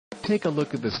Take a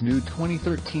look at this new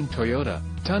 2013 Toyota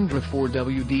Tundra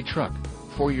 4WD truck.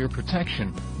 For your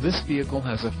protection, this vehicle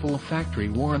has a full factory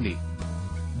warranty.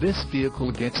 This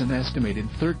vehicle gets an estimated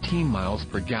 13 miles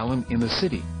per gallon in the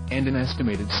city, and an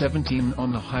estimated 17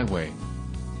 on the highway.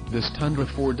 This Tundra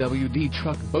 4WD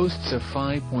truck boasts a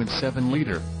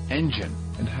 5.7-liter engine,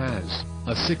 and has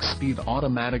a 6-speed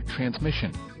automatic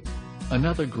transmission.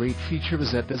 Another great feature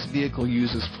is that this vehicle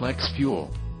uses flex fuel.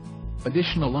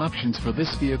 Additional options for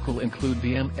this vehicle include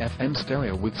the AM/FM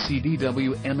stereo with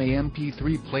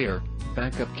CD/WM/MP3 player,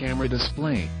 backup camera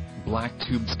display, black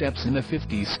tube steps and a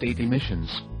 50-state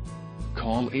emissions.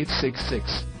 Call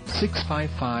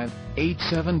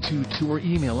 866-655-8722 or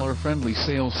email our friendly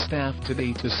sales staff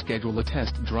today to schedule a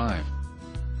test drive.